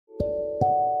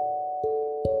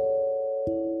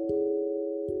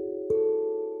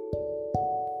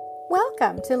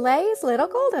Welcome to Lay's Little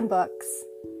Golden Books.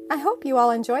 I hope you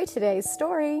all enjoy today's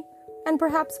story, and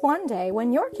perhaps one day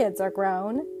when your kids are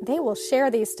grown, they will share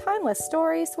these timeless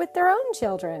stories with their own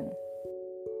children.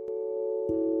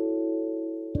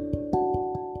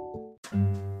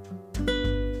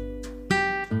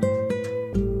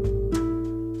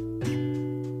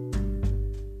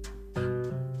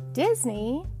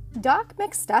 Disney, Doc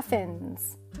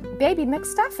McStuffins, Baby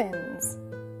McStuffins,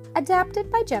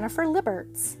 adapted by Jennifer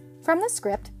Liberts, from the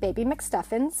script Baby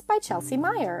McStuffins by Chelsea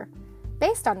Meyer,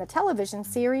 based on the television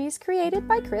series created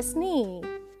by Chris Nee,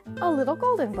 A Little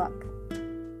Golden Book.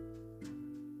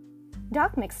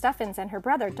 Doc McStuffins and her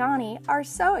brother Donnie are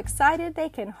so excited they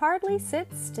can hardly sit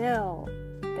still.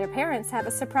 Their parents have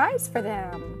a surprise for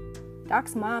them.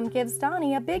 Doc's mom gives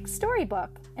Donnie a big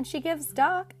storybook, and she gives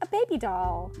Doc a baby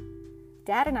doll.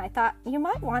 Dad and I thought you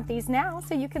might want these now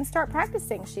so you can start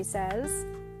practicing, she says.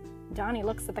 Donnie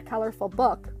looks at the colorful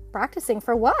book. Practicing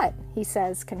for what? He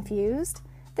says, confused.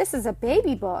 This is a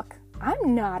baby book.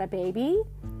 I'm not a baby.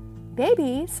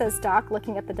 Baby, says Doc,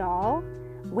 looking at the doll.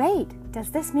 Wait,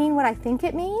 does this mean what I think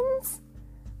it means?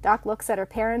 Doc looks at her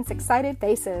parents' excited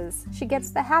faces. She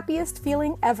gets the happiest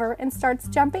feeling ever and starts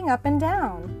jumping up and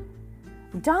down.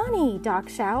 Donnie, Doc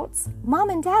shouts, Mom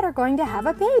and Dad are going to have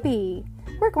a baby.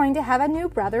 We're going to have a new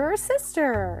brother or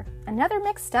sister. Another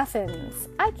McStuffins.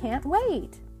 I can't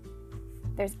wait.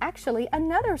 There's actually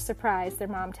another surprise, their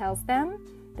mom tells them.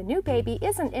 The new baby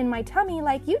isn't in my tummy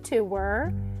like you two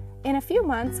were. In a few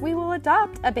months, we will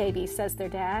adopt a baby, says their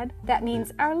dad. That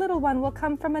means our little one will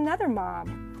come from another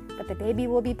mom. But the baby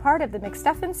will be part of the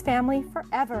McStuffins family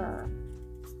forever.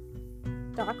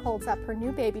 Doc holds up her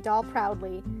new baby doll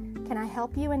proudly. Can I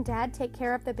help you and Dad take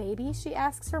care of the baby? She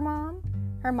asks her mom.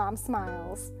 Her mom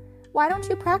smiles. Why don't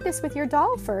you practice with your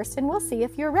doll first and we'll see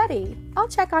if you're ready. I'll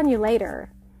check on you later.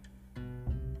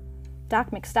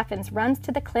 Doc McStuffins runs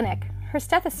to the clinic. Her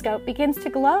stethoscope begins to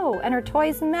glow and her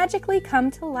toys magically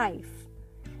come to life.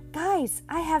 Guys,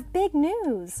 I have big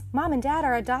news. Mom and Dad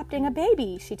are adopting a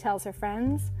baby, she tells her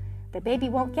friends. The baby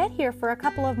won't get here for a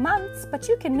couple of months, but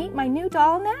you can meet my new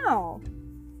doll now.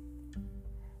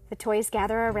 The toys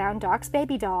gather around Doc's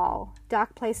baby doll.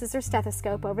 Doc places her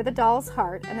stethoscope over the doll's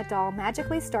heart and the doll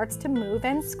magically starts to move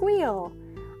and squeal.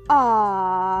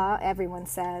 Aww, everyone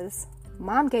says.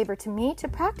 Mom gave her to me to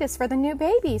practice for the new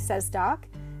baby, says Doc.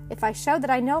 If I show that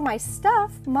I know my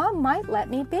stuff, Mom might let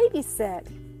me babysit.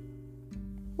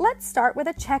 Let's start with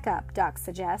a checkup, Doc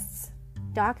suggests.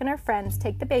 Doc and her friends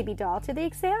take the baby doll to the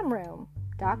exam room.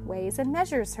 Doc weighs and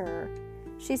measures her.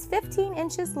 She's 15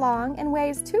 inches long and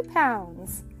weighs 2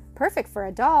 pounds. Perfect for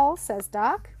a doll, says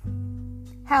Doc.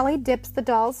 Hallie dips the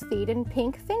doll's feet in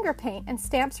pink finger paint and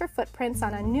stamps her footprints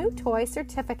on a new toy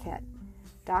certificate.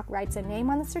 Doc writes a name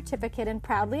on the certificate and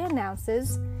proudly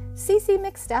announces, Cece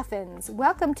McStuffins,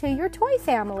 welcome to your toy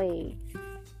family.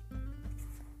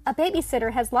 A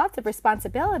babysitter has lots of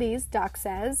responsibilities, Doc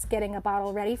says, getting a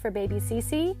bottle ready for baby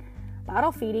Cece.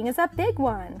 Bottle feeding is a big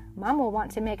one. Mom will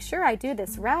want to make sure I do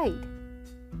this right.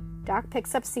 Doc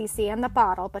picks up Cece and the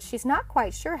bottle, but she's not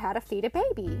quite sure how to feed a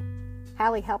baby.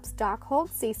 Hallie helps Doc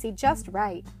hold Cece just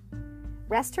right.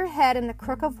 Rest her head in the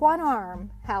crook of one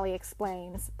arm, Hallie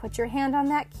explains. Put your hand on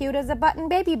that cute-as-a-button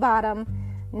baby bottom.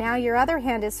 Now your other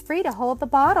hand is free to hold the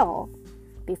bottle.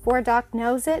 Before Doc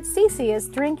knows it, Cece is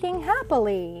drinking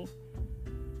happily.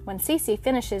 When Cece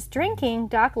finishes drinking,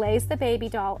 Doc lays the baby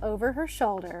doll over her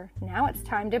shoulder. Now it's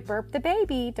time to burp the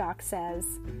baby, Doc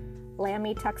says.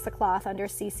 Lammy tucks a cloth under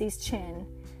Cece's chin.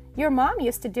 Your mom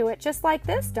used to do it just like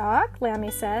this, Doc,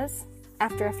 Lammy says.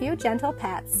 After a few gentle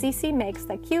pats, Cece makes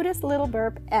the cutest little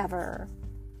burp ever.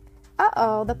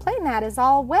 Uh-oh, the play mat is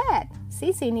all wet.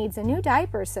 Cece needs a new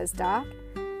diaper, says Doc.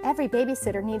 Every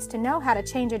babysitter needs to know how to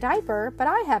change a diaper, but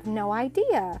I have no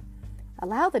idea.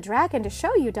 Allow the dragon to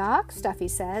show you, Doc, Stuffy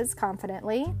says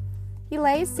confidently. He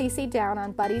lays Cece down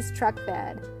on Buddy's truck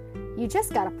bed. You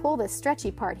just gotta pull this stretchy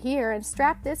part here and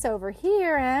strap this over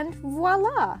here and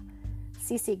voila!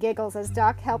 Cece giggles as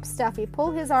Doc helps Stuffy pull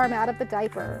his arm out of the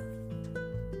diaper.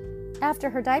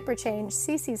 After her diaper change,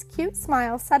 Cece's cute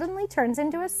smile suddenly turns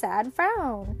into a sad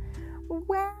frown.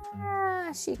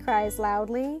 Wah! She cries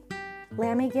loudly.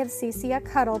 Lammy gives Cece a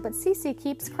cuddle, but Cece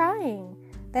keeps crying.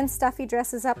 Then Stuffy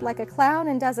dresses up like a clown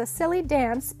and does a silly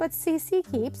dance, but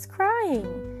Cece keeps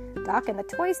crying. Doc and the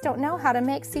toys don't know how to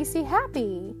make Cece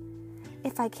happy.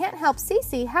 If I can't help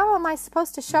Cece, how am I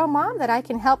supposed to show Mom that I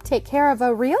can help take care of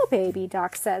a real baby,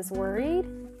 Doc says, worried.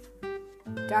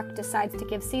 Doc decides to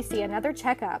give Cece another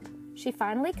checkup. She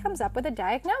finally comes up with a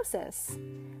diagnosis.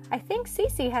 I think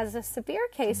Cece has a severe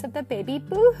case of the baby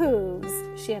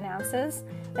boo-hoos, she announces.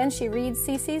 Then she reads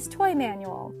Cece's toy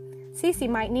manual. Cece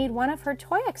might need one of her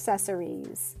toy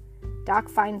accessories. Doc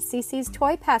finds Cece's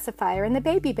toy pacifier in the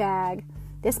baby bag.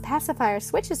 This pacifier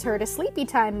switches her to sleepy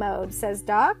time mode, says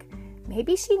Doc.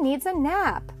 Maybe she needs a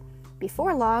nap.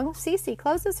 Before long, Cece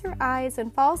closes her eyes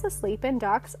and falls asleep in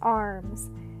Doc's arms.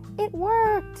 It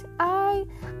worked! I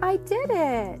did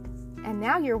it! And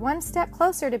now you're one step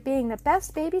closer to being the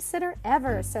best babysitter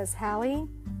ever, says Hallie.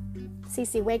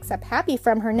 Cece wakes up happy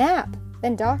from her nap.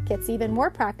 Then Doc gets even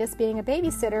more practice being a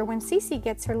babysitter when Cece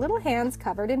gets her little hands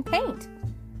covered in paint.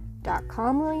 Doc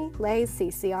calmly lays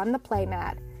Cece on the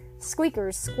playmat.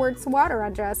 Squeakers squirts water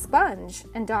under a sponge,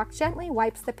 and Doc gently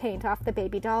wipes the paint off the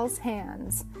baby doll's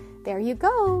hands. There you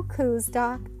go, coos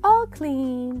Doc. All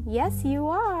clean. Yes, you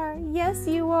are. Yes,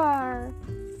 you are.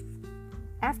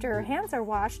 After her hands are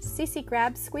washed, Cece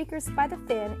grabs Squeakers by the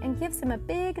fin and gives him a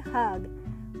big hug.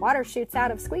 Water shoots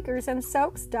out of Squeakers and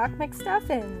soaks Doc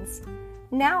McStuffins.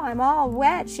 Now I'm all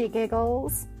wet, she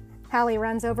giggles. Hallie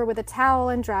runs over with a towel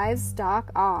and drives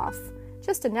Doc off.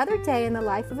 Just another day in the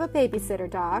life of a babysitter,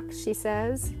 Doc, she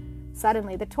says.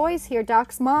 Suddenly, the toys hear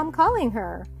Doc's mom calling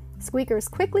her. Squeakers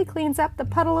quickly cleans up the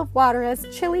puddle of water as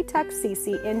Chili tucks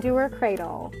Cece into her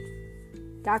cradle.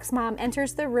 Doc's mom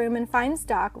enters the room and finds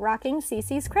Doc rocking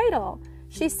Cece's cradle.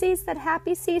 She sees that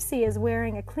happy Cece is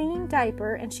wearing a clean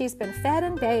diaper and she's been fed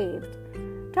and bathed.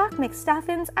 Doc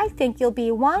McStuffins, I think you'll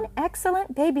be one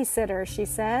excellent babysitter, she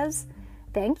says.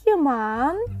 Thank you,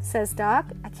 Mom, says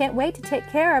Doc. I can't wait to take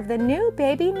care of the new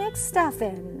baby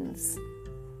McStuffins.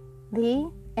 The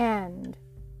end.